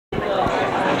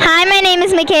Hi, my name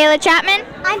is Mikayla Chapman.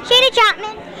 I'm Shayna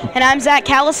Chapman. And I'm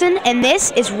Callison, and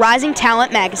this is Rising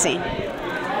Talent Magazine.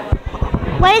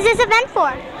 What is this event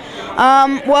for?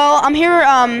 Well, I'm here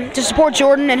to support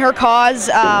Jordan and her cause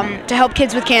to help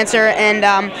kids with cancer, and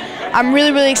I'm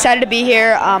really excited to be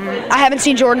here. I haven't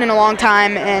seen Jordan in a long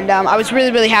time, and I was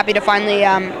really happy to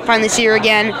finally see her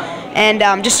again,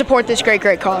 and just support this great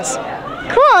cause.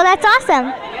 Cool, that's awesome.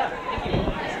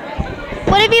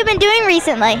 What have you been doing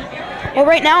recently? Well,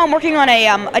 right now I'm working on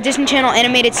a Disney Channel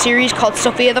animated series called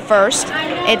Sophia the First.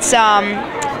 It's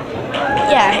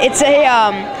it's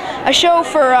a show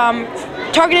for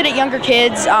targeted at younger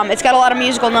kids. It's got a lot of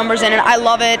musical numbers in it. I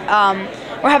love it.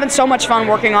 We're having so much fun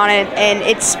working on it, and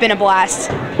it's been a blast.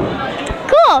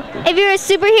 Cool. If you were a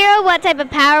superhero, what type of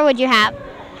power would you have?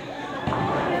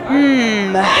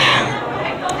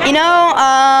 You know,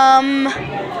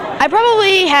 I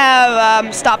probably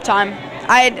have stop time.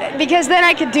 Because then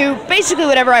I could do basically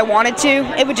whatever I wanted to.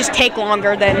 It would just take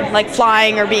longer than like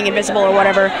flying or being invisible or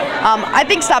whatever. I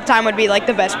think stop time would be like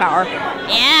the best power.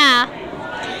 Yeah.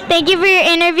 Thank you for your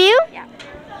interview. Yeah.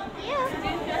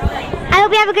 I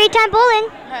hope you have a great time bowling.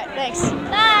 All right, thanks.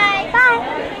 Bye.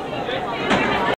 Bye.